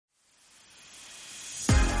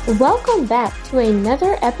Welcome back to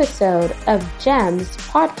another episode of GEMS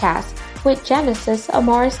podcast with Genesis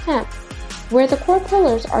Amaris Kemp, where the core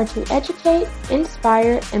pillars are to educate,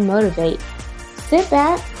 inspire, and motivate. Sit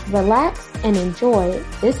back, relax, and enjoy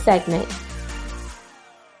this segment.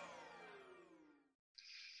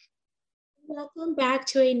 Welcome back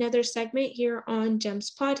to another segment here on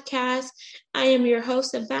GEMS podcast. I am your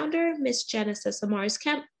host and founder, Miss Genesis Amaris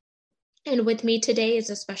Kemp. And with me today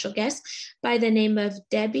is a special guest by the name of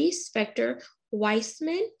Debbie Spector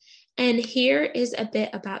Weissman. And here is a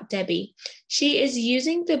bit about Debbie. She is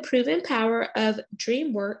using the proven power of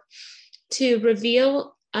dream work to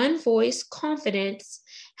reveal unvoiced confidence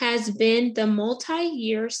has been the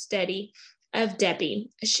multi-year study of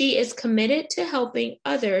Debbie. She is committed to helping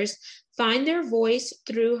others find their voice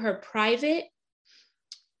through her private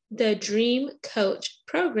The Dream Coach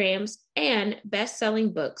programs and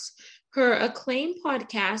best-selling books. Her acclaimed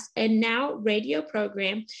podcast and now radio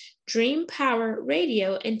program, Dream Power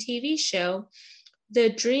Radio and TV show, The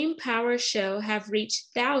Dream Power Show, have reached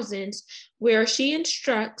thousands, where she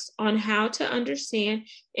instructs on how to understand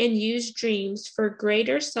and use dreams for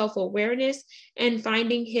greater self-awareness and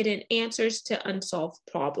finding hidden answers to unsolved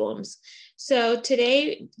problems. So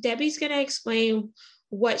today, Debbie's going to explain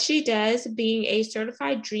what she does being a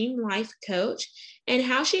certified dream life coach, and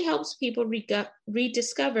how she helps people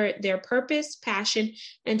rediscover their purpose, passion,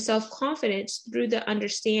 and self-confidence through the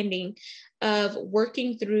understanding of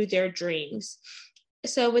working through their dreams.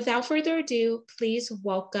 So without further ado, please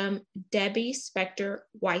welcome Debbie Spector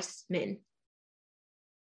Weissman.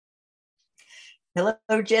 Hello,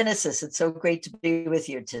 Genesis. It's so great to be with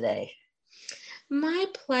you today. My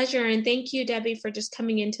pleasure. And thank you, Debbie, for just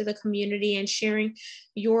coming into the community and sharing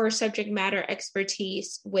your subject matter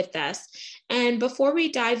expertise with us. And before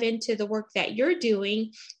we dive into the work that you're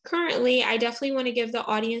doing currently, I definitely want to give the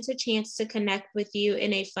audience a chance to connect with you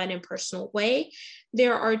in a fun and personal way.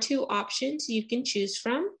 There are two options you can choose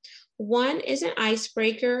from. One is an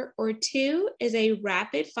icebreaker, or two is a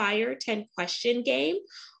rapid fire 10-question game.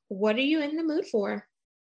 What are you in the mood for?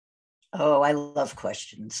 Oh, I love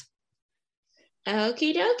questions.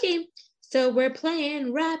 Okie dokie. So we're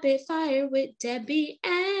playing rapid fire with Debbie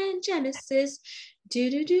and Genesis. Do.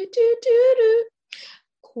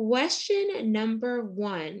 Question number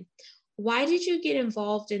 1. Why did you get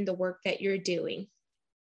involved in the work that you're doing?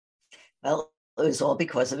 Well, it was all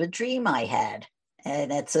because of a dream I had. And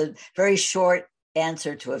that's a very short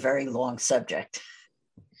answer to a very long subject.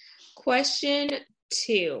 Question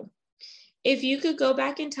 2. If you could go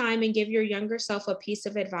back in time and give your younger self a piece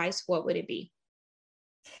of advice, what would it be?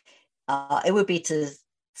 It would be to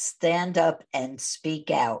stand up and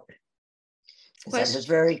speak out. Because I was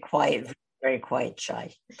very quiet,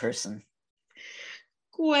 shy person.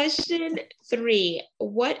 Question 3.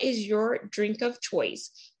 What is your drink of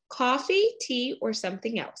choice? Coffee, tea, or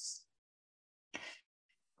something else?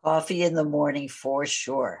 Coffee in the morning for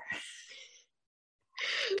sure.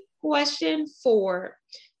 Question 4.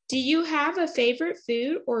 Do you have a favorite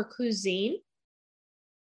food or cuisine?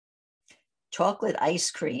 Chocolate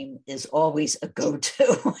ice cream is always a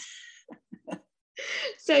go-to.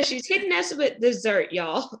 So she's hitting us with dessert,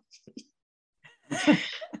 y'all.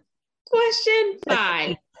 Question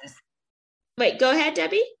 5. Wait, go ahead,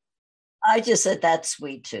 Debbie. I just said that's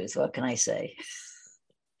sweet tooth. What can I say?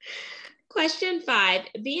 Question 5.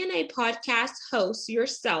 Being a podcast host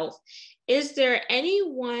yourself, is there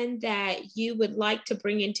anyone that you would like to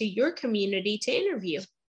bring into your community to interview?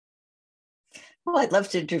 Well, I'd love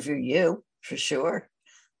to interview you. For sure.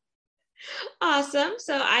 Awesome.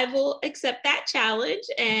 So I will accept that challenge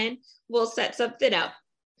and we'll set something up.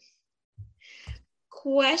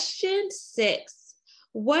 Question 6.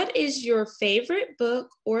 What is your favorite book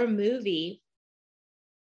or movie?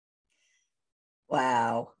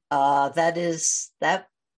 Wow. I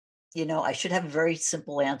should have a very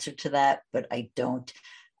simple answer to that, but I don't.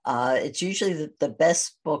 It's usually the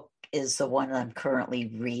best book is the one I'm currently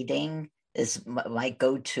reading. Is my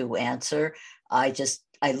go-to answer. I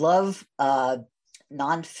love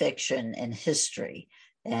nonfiction and history.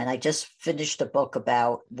 And I just finished a book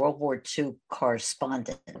about World War II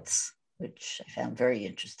correspondence, which I found very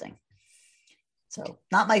interesting. So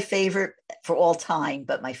not my favorite for all time,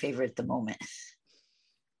 but my favorite at the moment.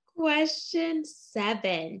 Question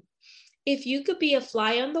 7. If you could be a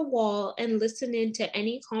fly on the wall and listen into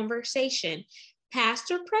any conversation,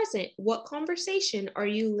 past or present, what conversation are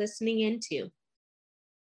you listening into?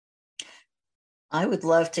 I would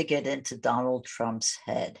love to get into Donald Trump's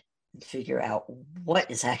head and figure out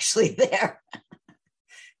what is actually there.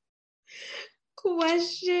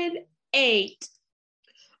 Question 8.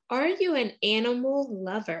 Are you an animal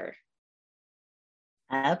lover?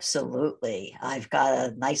 Absolutely. I've got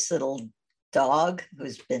a nice little dog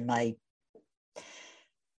who's been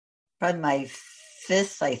probably my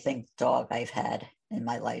fifth, I think, dog I've had in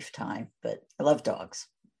my lifetime, but I love dogs.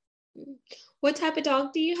 What type of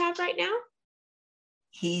dog do you have right now?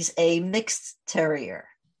 He's a mixed terrier,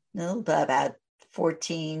 about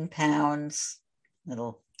 14 pounds,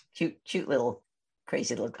 little cute little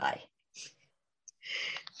crazy little guy.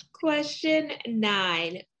 Question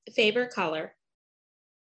 9. Favorite color?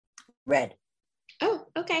 Red. Oh,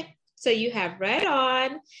 okay. So you have red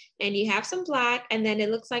on and you have some black, and then it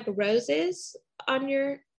looks like roses on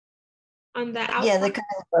the Yeah, the outside. kind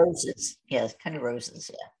of roses. Yeah, kind of roses.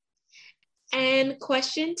 Yeah. And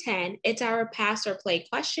question 10, it's our pass or play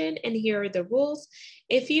question, and here are the rules.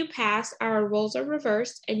 If you pass, our roles are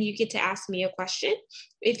reversed, and you get to ask me a question.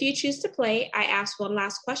 If you choose to play, I ask one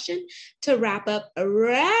last question to wrap up a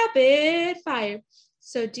rapid fire.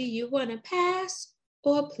 So do you want to pass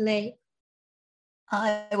or play?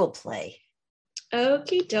 I will play.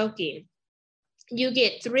 Okie dokie. You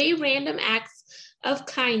get 3 random acts of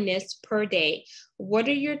kindness per day. What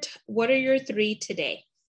are your 3 today?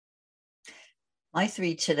 My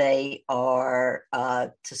 3 today are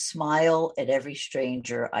to smile at every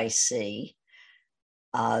stranger I see,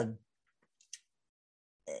 uh,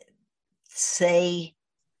 say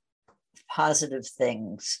positive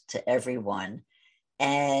things to everyone,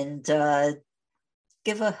 and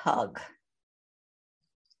give a hug.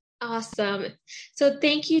 Awesome. So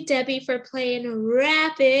thank you, Debbie, for playing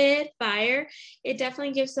rapid fire. It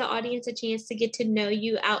definitely gives the audience a chance to get to know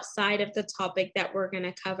you outside of the topic that we're going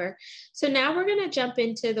to cover. So now we're going to jump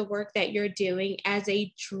into the work that you're doing as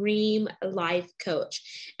a dream life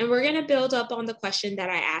coach. And we're going to build up on the question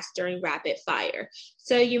that I asked during rapid fire.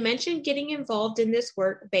 So you mentioned getting involved in this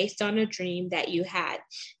work based on a dream that you had.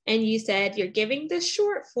 And you said you're giving the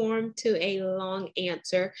short form to a long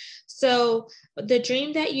answer. So the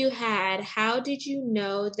dream that you had, how did you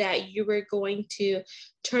know that you were going to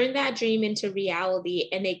turn that dream into reality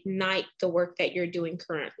and ignite the work that you're doing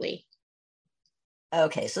currently?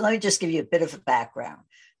 Okay, so let me just give you a bit of a background.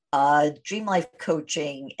 Dream life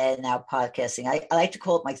coaching and now podcasting. I like to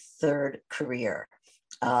call it my third career.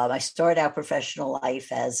 I started out professional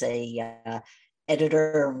life as a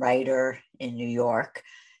editor and writer in New York.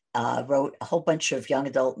 Wrote a whole bunch of young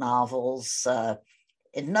adult novels.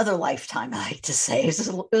 In another lifetime, I like to say, it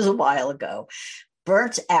was a while ago.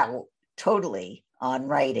 Burnt out totally on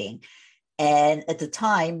writing, and at the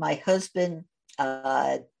time, my husband,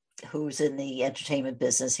 who's in the entertainment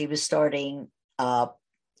business, he was starting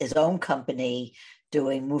his own company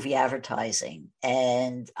doing movie advertising.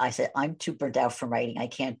 And I said, I'm too burnt out from writing. I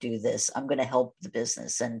can't do this. I'm going to help the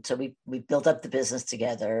business. And so we built up the business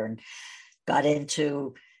together and got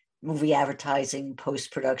into movie advertising,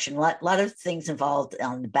 post-production, a lot of things involved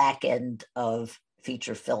on the back end of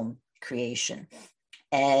feature film creation.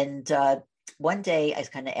 And one day I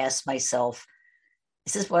kind of asked myself,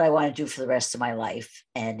 is this what I want to do for the rest of my life?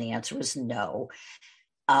 And the answer was no.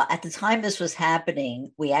 At the time this was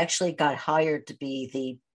happening, we actually got hired to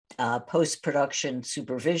be the post-production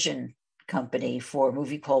supervision company for a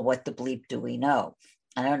movie called What the Bleep Do We Know?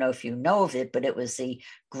 I don't know if you know of it, but it was the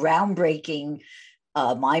groundbreaking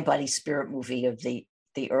Mind Body Spirit movie of the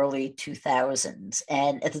early 2000s.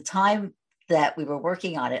 And at the time that we were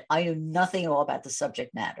working on it, I knew nothing at all about the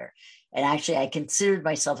subject matter. And actually, I considered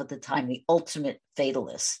myself at the time the ultimate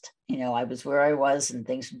fatalist. You know, I was where I was and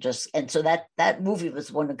things just, and so that movie was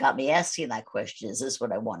the one that got me asking that question, is this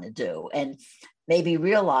what I want to do? And made me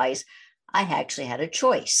realize I actually had a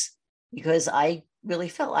choice, because I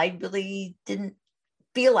really didn't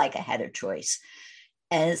feel like I had a choice.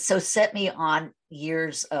 And so set me on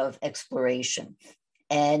years of exploration.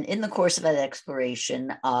 And in the course of that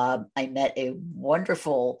exploration, I met a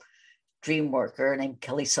wonderful dream worker named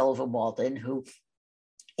Kelly Sullivan Walden, who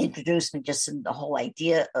introduced me just in the whole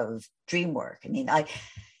idea of dream work. I mean, I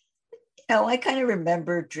kind of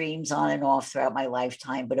remember dreams on and off throughout my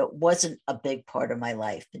lifetime, but it wasn't a big part of my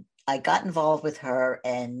life. But I got involved with her,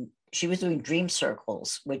 and she was doing dream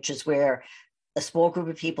circles, which is where a small group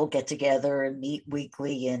of people get together and meet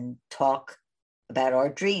weekly and talk about our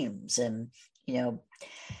dreams. And,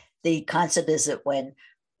 the concept is that when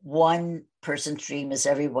one person's dream is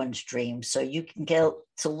everyone's dream, so you can get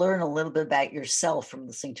to learn a little bit about yourself from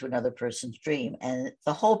listening to another person's dream. And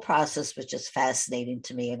the whole process was just fascinating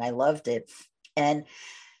to me, and I loved it. And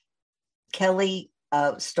Kelly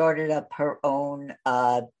started up her own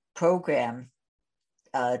program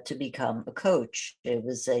to become a coach. It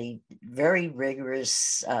was a very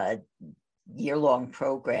rigorous year-long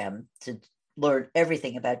program to learn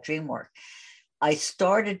everything about dream work. I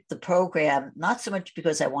started the program not so much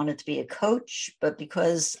because I wanted to be a coach, but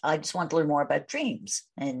because I just wanted to learn more about dreams.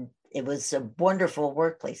 And it was a wonderful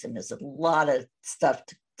workplace, and there's a lot of stuff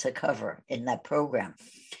to cover in that program.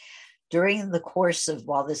 During the course of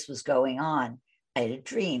while this was going on, I had a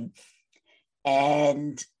dream.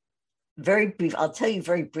 And very brief, I'll tell you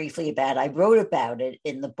very briefly about it. I wrote about it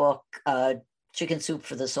in the book, Chicken Soup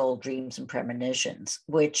for the Soul, Dreams and Premonitions,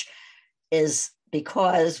 which is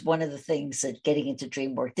because one of the things that getting into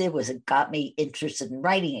dream work did was it got me interested in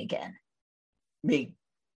writing again.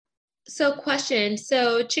 So question,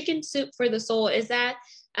 so Chicken Soup for the Soul, is that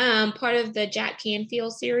part of the Jack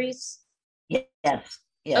Canfield series? Yes.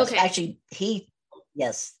 Okay. Actually,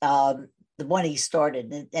 the one he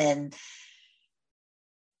started. And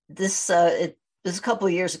this, it was a couple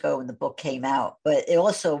of years ago when the book came out, but it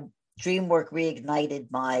also, dream work reignited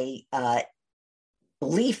my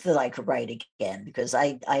belief that I could write again, because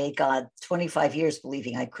I had gone 25 years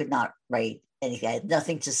believing I could not write anything. I had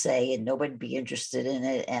nothing to say and nobody would be interested in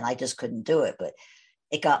it. And I just couldn't do it, but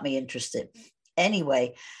it got me interested.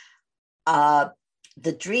 Anyway, the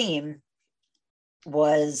dream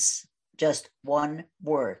was just one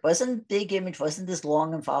word. It wasn't a big image, wasn't this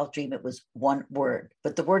long involved dream. It was one word,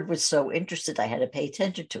 but the word was so interested, I had to pay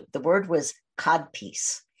attention to it. The word was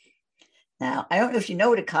codpiece. Now, I don't know if you know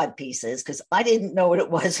what a codpiece is, because I didn't know what it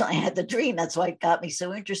was when I had the dream. That's why it got me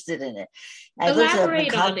so interested in it.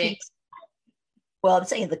 Elaborate on it. Well, I'm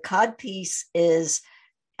saying the codpiece is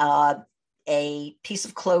a piece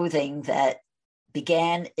of clothing that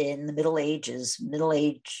began in the Middle Ages.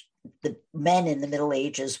 The men in the Middle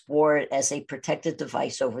Ages wore it as a protective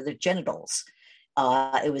device over their genitals.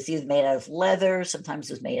 It was either made out of leather, sometimes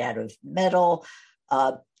it was made out of metal,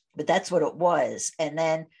 but that's what it was. And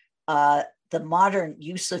then the modern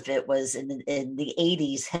use of it was in the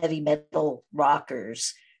 80s, heavy metal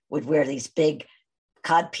rockers would wear these big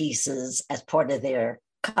cod pieces as part of their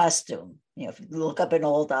costume. You know, if you look up an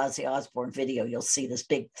old Ozzy Osbourne video, you'll see this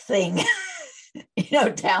big thing,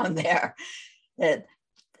 down there.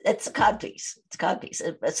 It's a cod piece. It's a cod piece.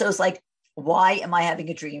 So it's like, why am I having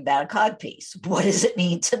a dream about a cod piece? What does it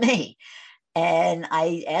mean to me? And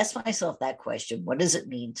I asked myself that question. What does it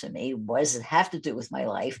mean to me? What does it have to do with my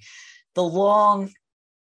life?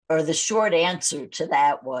 The short answer to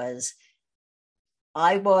that was,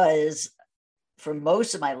 I was, for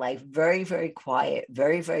most of my life, very, very quiet,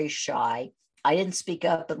 very, very shy. I didn't speak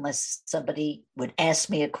up unless somebody would ask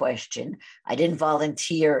me a question. I didn't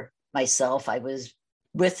volunteer myself. I was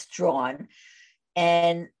withdrawn.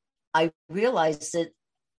 And I realized that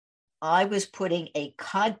I was putting a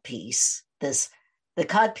codpiece. The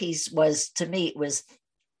codpiece was, to me, it was,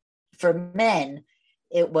 for men,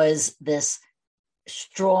 it was this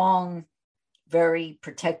strong, very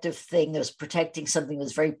protective thing that was protecting something that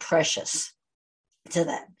was very precious to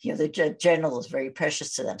them. The genital is very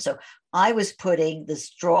precious to them. So I was putting the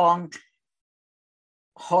strong,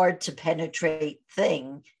 hard to penetrate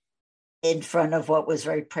thing in front of what was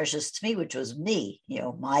very precious to me, which was me,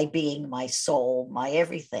 my being, my soul, my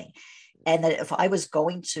everything. And that if I was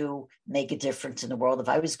going to make a difference in the world, if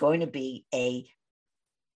I was going to be a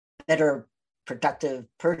better productive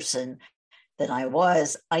person than I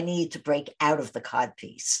was, I needed to break out of the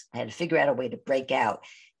codpiece. I had to figure out a way to break out.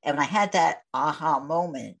 And when I had that aha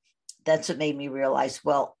moment, that's what made me realize,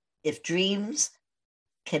 well, if dreams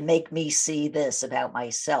can make me see this about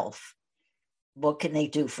myself, what can they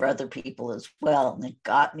do for other people as well? And it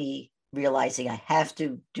got me realizing I have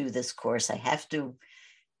to do this course. I have to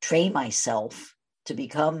train myself to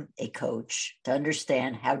become a coach, to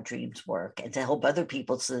understand how dreams work, and to help other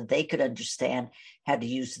people so that they could understand how to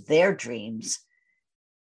use their dreams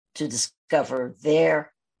to discover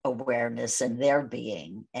their awareness and their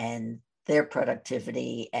being and their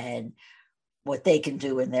productivity and what they can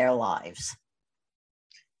do in their lives.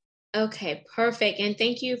 Okay, perfect. And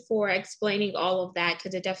thank you for explaining all of that,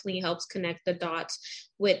 because it definitely helps connect the dots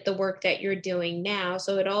with the work that you're doing now.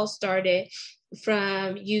 So it all started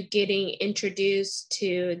from you getting introduced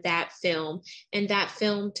to that film, and that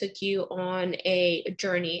film took you on a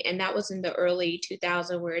journey, and that was in the early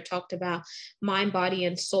 2000s, where it talked about mind, body,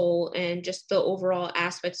 and soul, and just the overall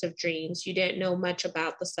aspects of dreams. You didn't know much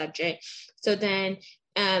about the subject, so then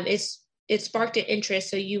it sparked an interest.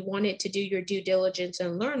 So you wanted to do your due diligence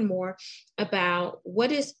and learn more about what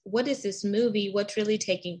is this movie, what's really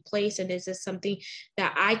taking place, and is this something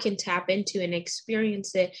that I can tap into and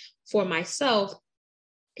experience it for myself.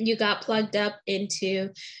 You got plugged up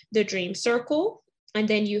into the dream circle, and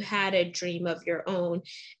then you had a dream of your own.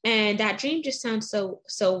 And that dream just sounds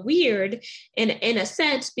so weird in a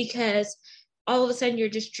sense, because all of a sudden you're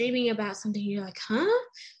just dreaming about something. You're like, huh?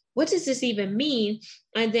 what does this even mean?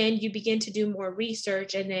 And then you begin to do more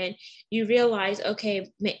research, and then you realize,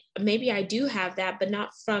 okay, maybe I do have that, but not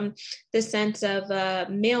from the sense of a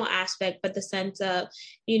male aspect, but the sense of,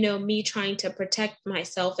 me trying to protect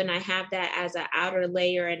myself. And I have that as an outer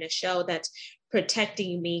layer and a shell that's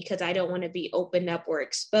protecting me because I don't want to be opened up or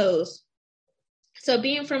exposed. So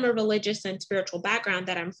being from a religious and spiritual background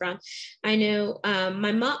that I'm from, I know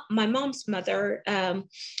my mom's mother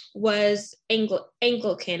was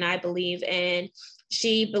Anglican, I believe, and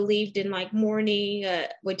she believed in like mourning,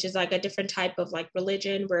 which is like a different type of like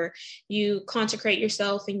religion where you consecrate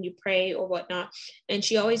yourself and you pray or whatnot. And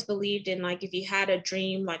she always believed in like if you had a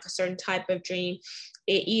dream, like a certain type of dream,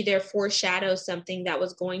 it either foreshadows something that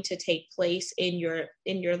was going to take place in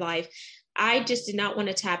your life. I just did not want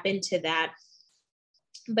to tap into that.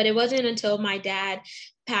 But it wasn't until my dad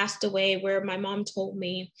passed away where my mom told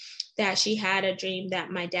me that she had a dream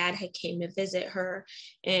that my dad had came to visit her,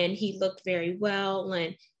 and he looked very well,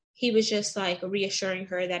 and he was just like reassuring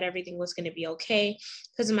her that everything was going to be okay,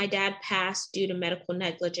 because my dad passed due to medical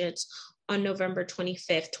negligence on November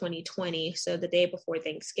 25th, 2020, so the day before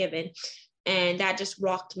Thanksgiving. And that just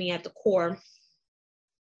rocked me at the core.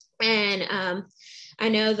 And I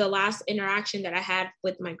know the last interaction that I had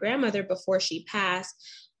with my grandmother before she passed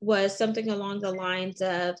was something along the lines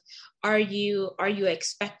of, are you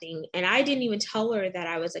expecting? And I didn't even tell her that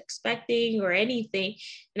I was expecting or anything.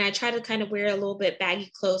 And I tried to kind of wear a little bit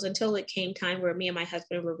baggy clothes until it came time where me and my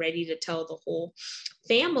husband were ready to tell the whole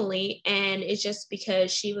family. And it's just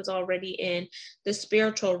because she was already in the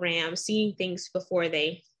spiritual realm, seeing things before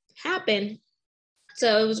they happen.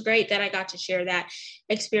 So it was great that I got to share that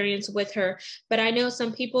experience with her. But I know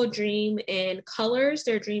some people dream in colors.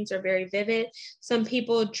 Their dreams are very vivid. Some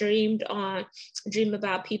people dream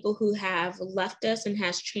about people who have left us and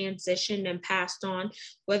has transitioned and passed on,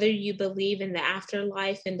 whether you believe in the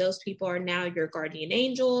afterlife and those people are now your guardian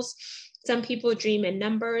angels. Some people dream in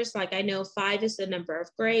numbers. Like I know 5 is the number of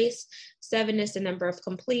grace, 7 is the number of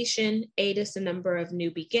completion, 8 is the number of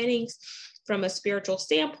new beginnings from a spiritual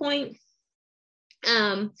standpoint.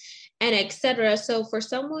 And etc. So for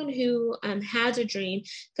someone who has a dream,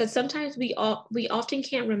 because sometimes we often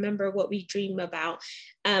can't remember what we dream about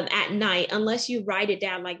at night unless you write it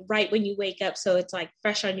down, like right when you wake up, so it's like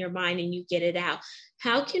fresh on your mind and you get it out.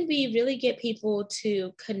 How can we really get people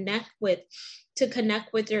to connect with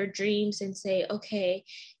their dreams and say, okay,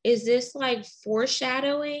 is this like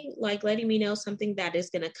foreshadowing, like letting me know something that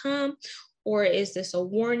is going to come? Or is this a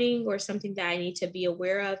warning or something that I need to be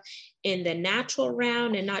aware of in the natural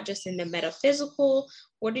realm and not just in the metaphysical?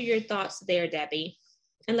 What are your thoughts there, Debbie?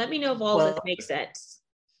 And let me know if all of this makes sense.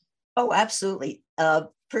 Oh, absolutely.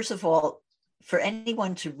 First of all, for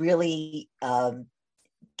anyone to really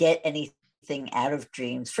get anything out of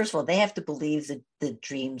dreams, first of all, they have to believe that the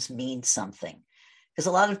dreams mean something. Because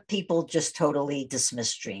a lot of people just totally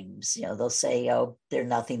dismiss dreams. They'll say, oh, they're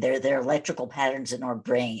nothing. They're electrical patterns in our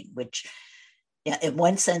brain, which in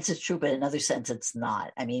one sense it's true, but in another sense it's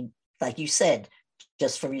not. I mean, like you said,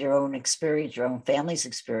 just from your own experience, your own family's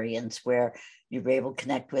experience, where you were able to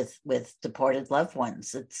connect with departed loved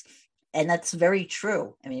ones. And that's very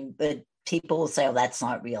true. I mean, but people will say, oh, that's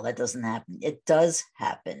not real. That doesn't happen. It does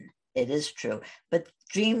happen. It is true. But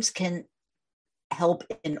dreams can help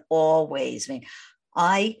in all ways. I mean,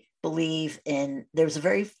 I believe there's a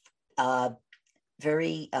very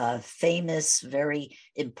famous, very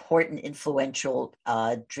important, influential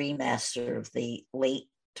dream master of the late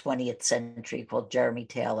 20th century called Jeremy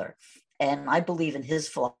Taylor. And I believe in his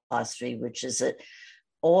philosophy, which is that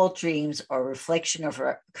all dreams are a reflection of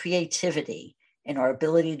our creativity and our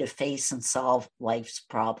ability to face and solve life's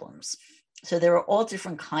problems. So there are all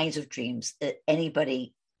different kinds of dreams that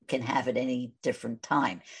anybody can have at any different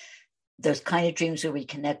time. Those kind of dreams where we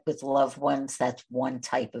connect with loved ones, that's one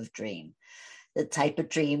type of dream. The type of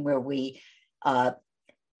dream where we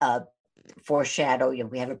foreshadow,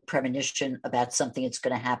 we have a premonition about something that's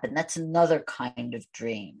going to happen, that's another kind of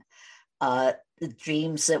dream. The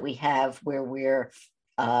dreams that we have where we're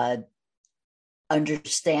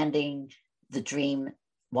understanding the dream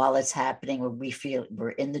while it's happening, where we feel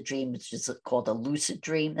we're in the dream, which is called a lucid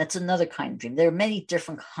dream, that's another kind of dream. There are many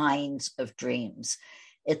different kinds of dreams.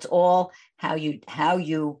 It's all how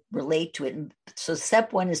you relate to it. And so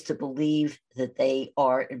step one is to believe that they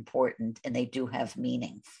are important and they do have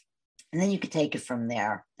meaning. And then you can take it from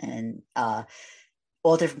there, and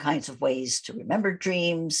all different kinds of ways to remember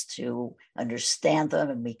dreams, to understand them,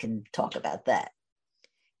 and we can talk about that.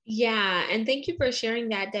 Yeah, and thank you for sharing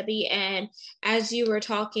that, Debbie. And as you were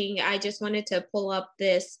talking, I just wanted to pull up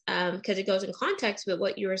this because it goes in context with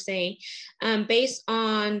what you were saying. Based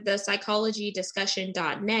on the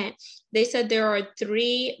psychologydiscussion.net, they said there are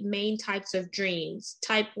three main types of dreams.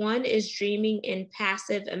 Type one is dreaming in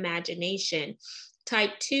passive imagination.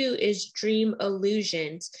 Type two is dream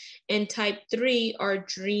illusions, and type three are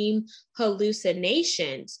dream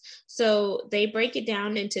hallucinations. So they break it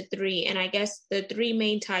down into three. And I guess the three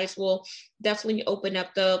main types will definitely open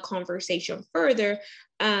up the conversation further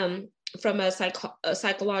from a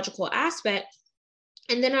psychological aspect.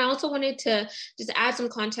 And then I also wanted to just add some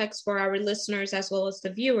context for our listeners as well as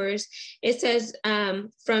the viewers. It says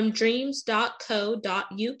from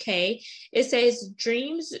dreams.co.uk, it says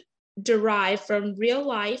dreams derive from real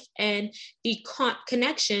life and the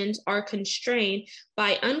connections are constrained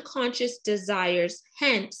by unconscious desires.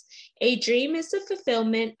 Hence, a dream is the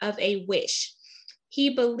fulfillment of a wish.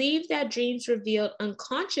 He believed that dreams revealed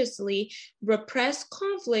unconsciously repressed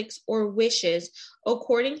conflicts or wishes,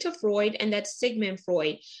 according to Freud, and that's Sigmund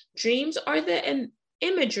Freud. Dreams are the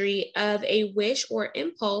imagery of a wish or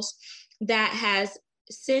impulse that has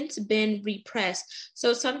since been repressed.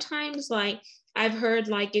 So sometimes, like, I've heard,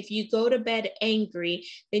 like, if you go to bed angry,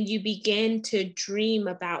 then you begin to dream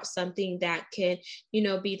about something that can,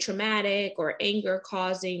 be traumatic or anger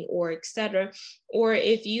causing or etc. Or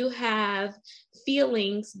if you have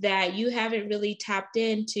feelings that you haven't really tapped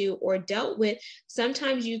into or dealt with,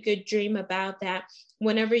 sometimes you could dream about that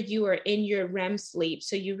whenever you are in your REM sleep.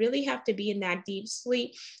 So you really have to be in that deep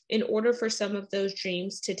sleep in order for some of those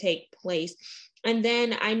dreams to take place. And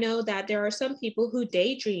then I know that there are some people who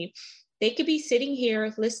daydream. They could be sitting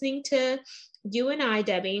here listening to you and I,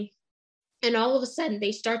 Debbie, and all of a sudden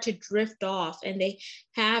they start to drift off and they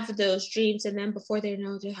have those dreams. And then before they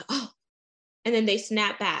know, they're like, oh, and then they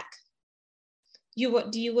snap back.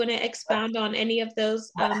 Do you want to expound on any of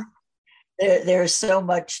those? There's so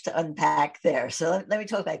much to unpack there. So let me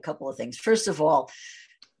talk about a couple of things. First of all,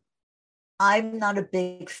 I'm not a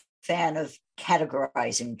big fan of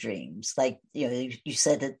categorizing dreams. Like, you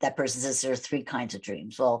said that person says there are three kinds of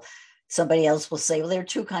dreams. Well, somebody else will say, well, there are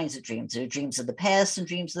two kinds of dreams. There are dreams of the past and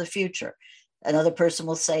dreams of the future. Another person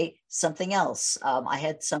will say something else. I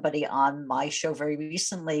had somebody on my show very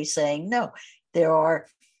recently saying, no, there are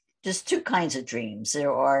just two kinds of dreams.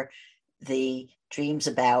 There are the dreams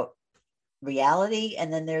about reality,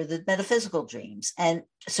 and then there are the metaphysical dreams. And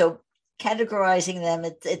so categorizing them,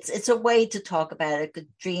 it's a way to talk about it.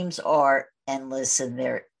 Dreams are endless and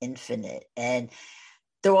they're infinite. And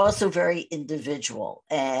they're also very individual.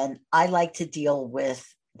 And I like to deal with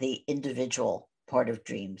the individual part of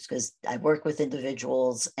dreams because I work with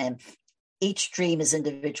individuals and each dream is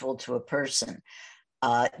individual to a person.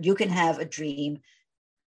 You can have a dream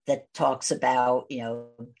that talks about,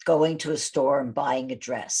 going to a store and buying a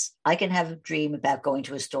dress. I can have a dream about going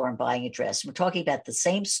to a store and buying a dress. We're talking about the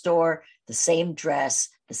same store, the same dress,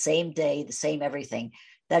 the same day, the same everything.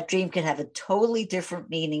 That dream can have a totally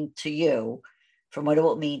different meaning to you from what it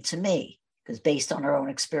will mean to me, because based on our own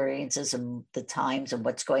experiences and the times and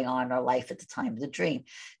what's going on in our life at the time of the dream.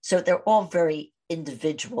 So they're all very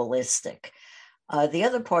individualistic. The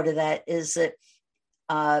other part of that is that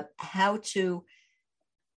how to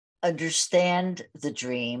understand the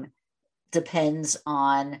dream depends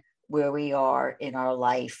on where we are in our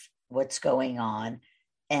life, what's going on,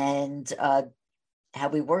 and how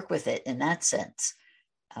we work with it in that sense.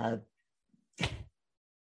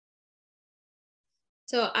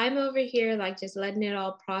 So I'm over here like just letting it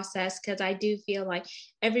all process because I do feel like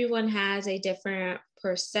everyone has a different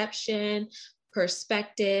perception,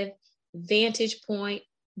 perspective, vantage point,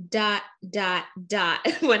 dot, dot, dot,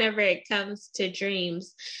 whenever it comes to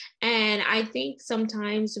dreams. And I think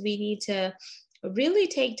sometimes we need to really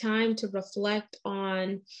take time to reflect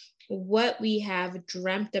on what we have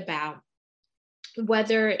dreamt about,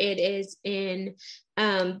 whether it is in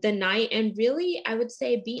the night, and really I would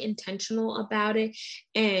say be intentional about it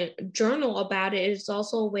and journal about it. It's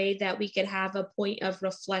also a way that we could have a point of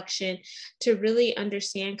reflection to really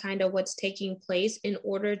understand kind of what's taking place in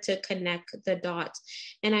order to connect the dots.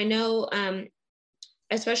 And I know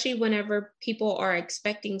especially whenever people are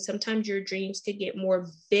expecting, sometimes your dreams could get more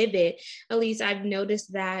vivid. At least I've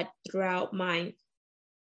noticed that throughout my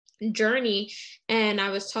journey. And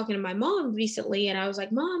I was talking to my mom recently and I was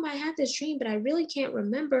like, Mom, I had this dream, but I really can't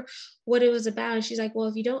remember what it was about. And she's like,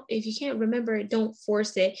 well, if you can't remember it, don't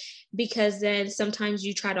force it, because then sometimes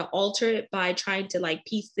you try to alter it by trying to like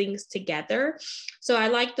piece things together. So I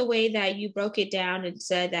like the way that you broke it down and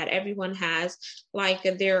said that everyone has like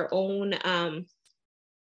their own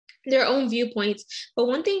their own viewpoints. But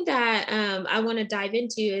one thing that I want to dive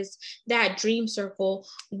into is that dream circle.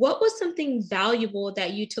 What was something valuable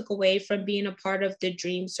that you took away from being a part of the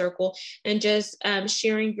dream circle and just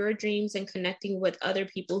sharing your dreams and connecting with other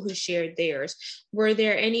people who shared theirs? Were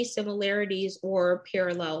there any similarities or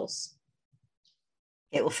parallels?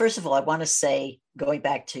 Okay, well, first of all, I want to say, going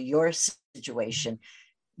back to your situation,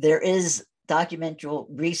 there is documental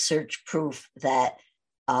research proof that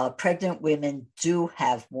pregnant women do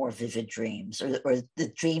have more vivid dreams, or the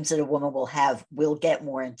dreams that a woman will get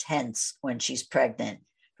more intense when she's pregnant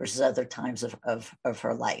versus other times of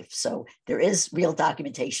her life. So there is real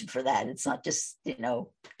documentation for that. It's not just,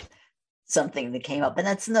 something that came up. And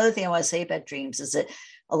that's another thing I want to say about dreams, is that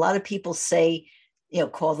a lot of people say,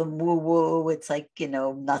 call them woo-woo. It's like,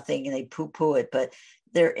 nothing, and they poo-poo it. But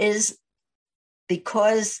there is,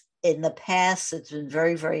 because in the past, it's been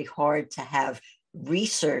very, very hard to have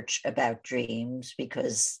research about dreams,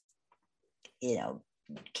 because you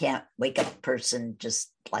can't wake up a person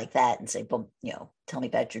just like that and say, boom, tell me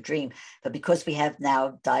about your dream. But because we have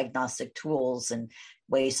now diagnostic tools and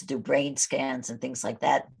ways to do brain scans and things like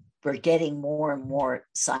that, we're getting more and more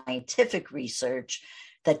scientific research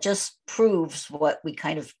that just proves what we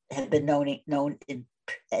kind of have been known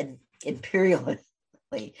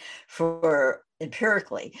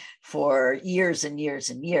empirically for years and years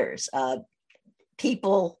and years.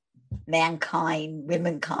 People, mankind,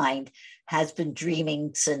 womankind has been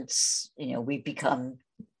dreaming since, we've become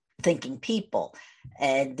thinking people.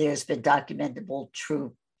 And there's been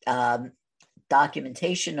true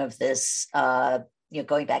documentation of this,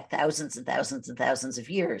 going back thousands and thousands and thousands of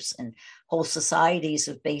years. And whole societies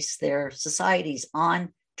have based their societies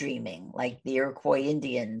on dreaming, like the Iroquois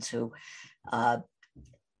Indians, who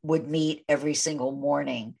would meet every single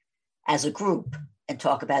morning as a group and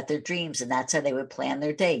talk about their dreams. And that's how they would plan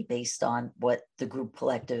their day, based on what the group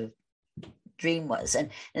collective dream was. And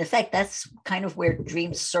in fact, that's kind of where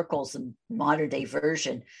dream circles, the modern day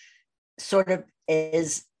version, sort of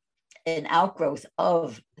is an outgrowth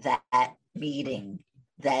of that meeting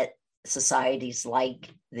that societies like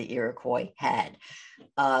the Iroquois had.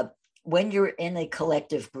 When you're in a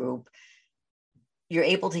collective group, you're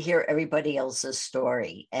able to hear everybody else's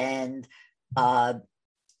story. And I'm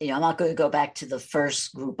not going to go back to the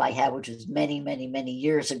first group I had, which was many, many, many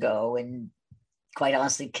years ago, and quite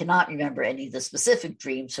honestly cannot remember any of the specific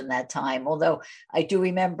dreams from that time. Although I do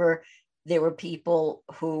remember there were people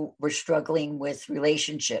who were struggling with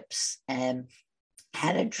relationships and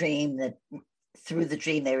had a dream that through the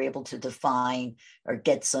dream they were able to define or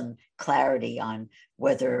get some clarity on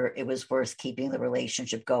whether it was worth keeping the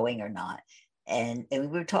relationship going or not. And we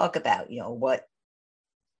would talk about, what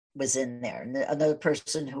was in there. And another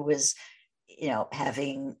person who was,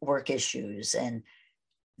 having work issues, and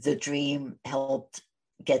the dream helped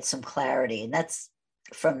get some clarity. And that's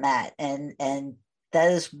from that. And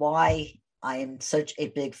that is why I am such a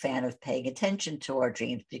big fan of paying attention to our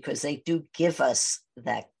dreams, because they do give us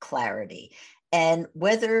that clarity. And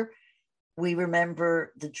whether we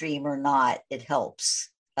remember the dream or not, it helps.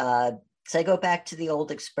 So I go back to the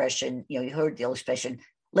old expression, you heard the old expression,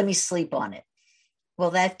 let me sleep on it.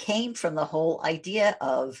 Well, that came from the whole idea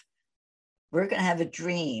of we're going to have a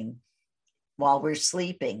dream while we're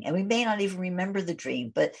sleeping, and we may not even remember the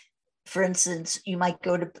dream. But for instance, you might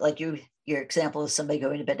go to, like your example of somebody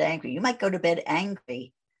going to bed angry. You might go to bed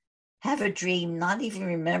angry, have a dream, not even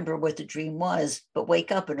remember what the dream was, but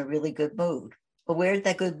wake up in a really good mood. But where did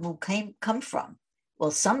that good mood come from?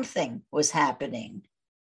 Well, something was happening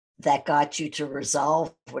that got you to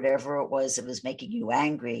resolve whatever it was that was making you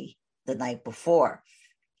angry the night before.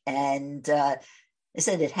 And I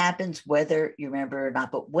said, it happens whether you remember or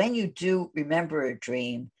not. But when you do remember a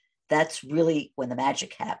dream, that's really when the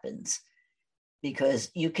magic happens.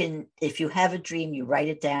 Because you can, if you have a dream, you write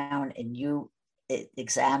it down and you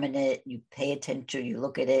examine it, you pay attention, you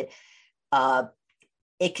look at it.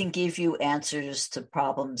 It can give you answers to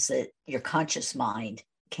problems that your conscious mind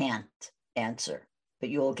can't answer, but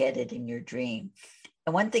you'll get it in your dream.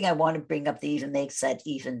 And one thing I want to bring up that even makes that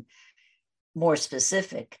even more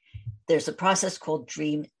specific, there's a process called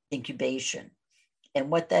dream incubation. And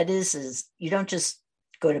what that is you don't just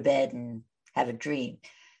go to bed and have a dream.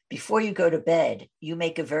 Before you go to bed, you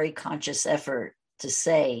make a very conscious effort to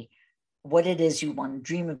say what it is you want to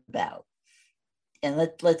dream about. And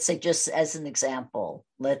let's say, just as an example,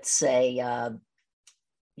 let's say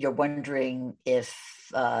you're wondering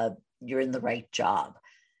if you're in the right job.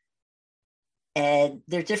 And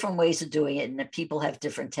there are different ways of doing it, and people have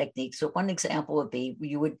different techniques. So one example would be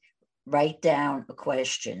you would write down a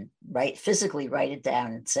question, physically write it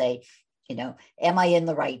down and say, am I in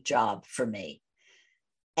the right job for me?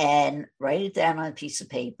 and write it down on a piece of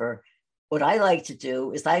paper. What I like to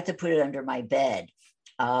do is I like to put it under my bed.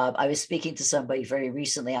 I was speaking to somebody very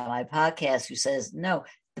recently on my podcast who says, no,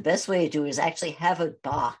 the best way to do it is actually have a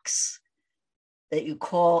box that you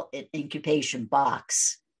call an incubation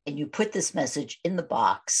box. And you put this message in the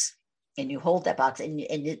box and you hold that box and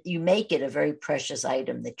you make it a very precious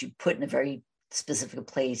item that you put in a very specific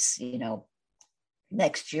place,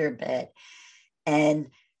 next to your bed. And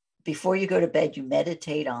before you go to bed, you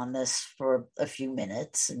meditate on this for a few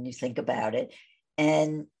minutes and you think about it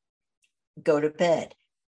and go to bed.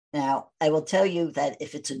 Now, I will tell you that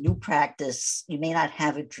if it's a new practice, you may not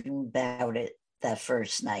have a dream about it that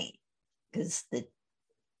first night because it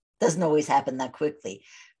doesn't always happen that quickly,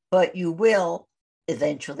 but you will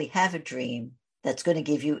eventually have a dream that's going to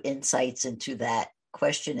give you insights into that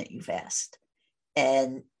question that you've asked.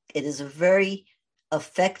 And it is a very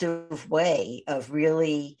effective way of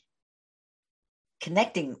really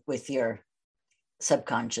connecting with your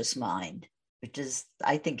subconscious mind, which is,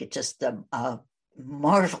 I think, it's just a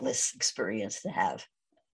marvelous experience to have.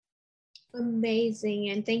 Amazing.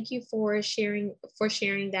 And thank you for sharing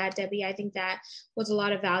that, Debbie. I think that was a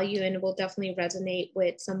lot of value and will definitely resonate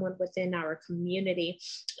with someone within our community.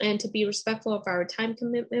 And to be respectful of our time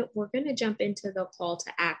commitment, we're going to jump into the call to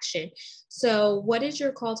action. So what is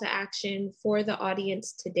your call to action for the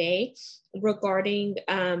audience today regarding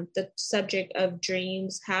the subject of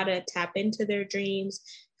dreams, how to tap into their dreams,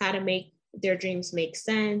 how to make their dreams make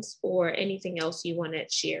sense, or anything else you want to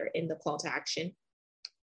share in the call to action?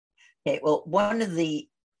 Okay, well, one of the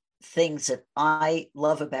things that I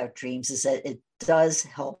love about dreams is that it does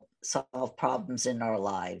help solve problems in our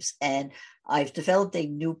lives. And I've developed a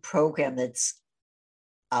new program that's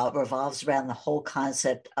revolves around the whole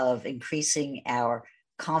concept of increasing our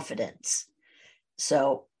confidence.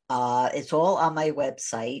 So it's all on my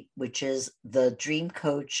website, which is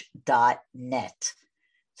thedreamcoach.net.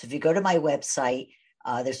 So if you go to my website,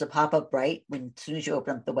 there's a pop-up right as soon as you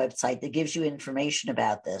open up the website that gives you information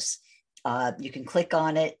about this. You can click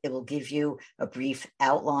on it. It will give you a brief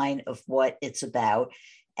outline of what it's about.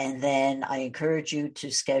 And then I encourage you to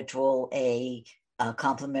schedule a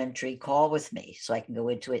complimentary call with me so I can go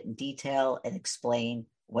into it in detail and explain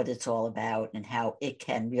what it's all about and how it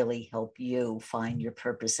can really help you find your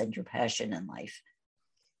purpose and your passion in life.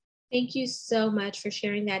 Thank you so much for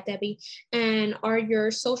sharing that, Debbie. And are your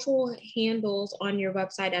social handles on your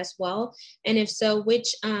website as well? And if so,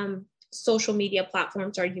 which social media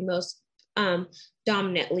platforms are you most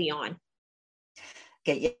dominantly on?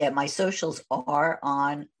 Okay, yeah, my socials are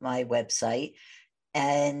on my website.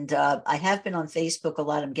 And I have been on Facebook a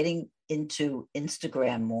lot. I'm getting into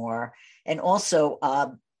Instagram more. And also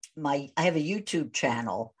I have a YouTube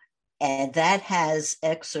channel, and that has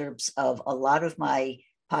excerpts of a lot of my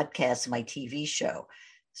podcasts and my TV show.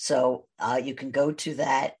 So you can go to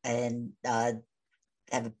that and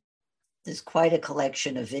there's quite a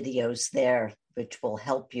collection of videos there, which will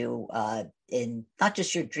help you in not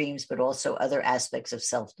just your dreams, but also other aspects of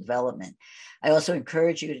self-development. I also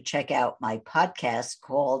encourage you to check out my podcast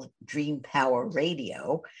called Dream Power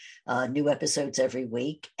Radio, new episodes every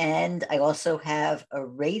week. And I also have a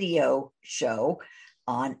radio show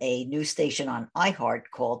on a new station on iHeart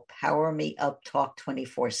called Power Me Up Talk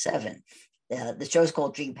 24/7. The show's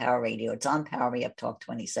called Dream Power Radio. It's on Power Me Up Talk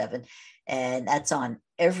 27. And that's on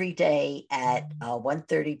every day at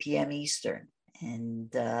 1:30 p.m. Eastern.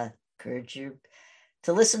 And encourage you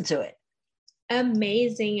to listen to it.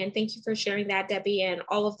 Amazing. And thank you for sharing that, Debbie. And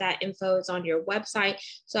all of that info is on your website.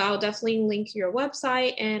 So I'll definitely link your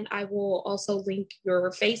website, and I will also link your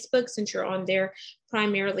Facebook since you're on there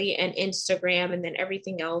primarily, and Instagram, and then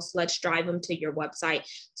everything else. Let's drive them to your website.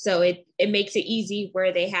 So it makes it easy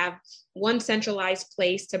where they have one centralized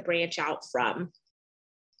place to branch out from.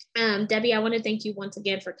 Debbie, I want to thank you once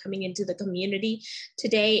again for coming into the community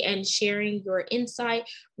today and sharing your insight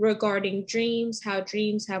regarding dreams, how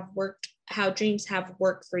dreams have worked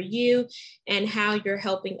for you, and how you're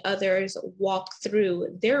helping others walk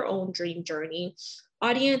through their own dream journey.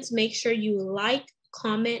 Audience, make sure you like,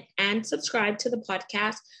 comment, and subscribe to the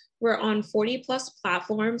podcast. We're on 40 plus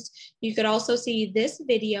platforms. You could also see this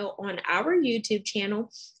video on our YouTube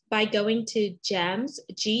channel by going to GEMS,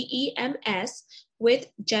 GEMS,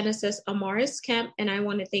 with Genesis Amaris Kemp. And I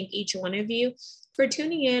want to thank each one of you for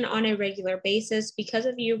tuning in on a regular basis. Because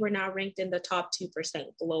of you, we're now ranked in the top 2%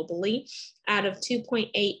 globally out of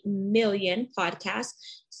 2.8 million podcasts.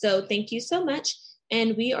 So thank you so much.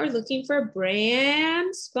 And we are looking for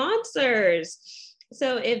brand sponsors.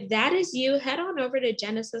 So if that is you, head on over to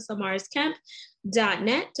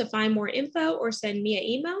GenesisAmarisKemp.net to find more info or send me an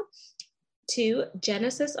email. to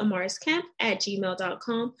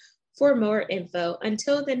genesisamarskemp@gmail.com for more info.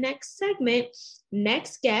 Until the next segment,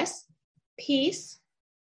 next guest, peace,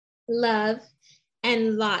 love,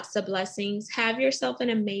 and lots of blessings. Have yourself an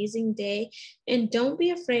amazing day, and don't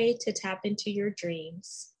be afraid to tap into your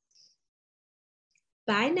dreams.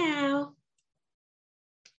 Bye now.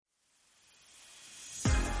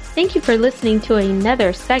 Thank you for listening to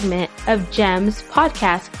another segment of GEMS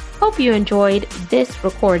Podcast. Hope you enjoyed this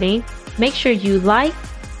recording. Make sure you like,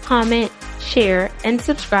 comment, share, and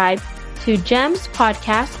subscribe to GEMS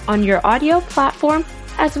Podcast on your audio platform,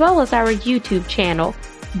 as well as our YouTube channel,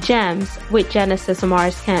 GEMS with Genesis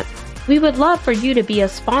Amaris Kemp. We would love for you to be a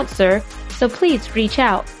sponsor, so please reach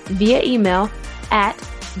out via email at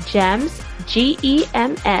GEMS,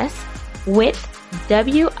 GEMS, with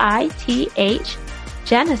WITH,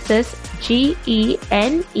 Genesis,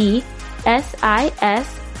 GENESIS,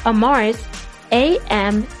 Amaris,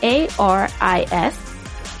 AMARIS,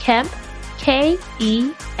 Kemp,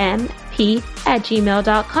 KEMP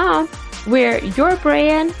 @gmail.com, where your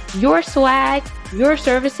brand, your swag, your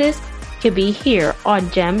services can be here on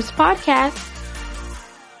GEMS Podcast.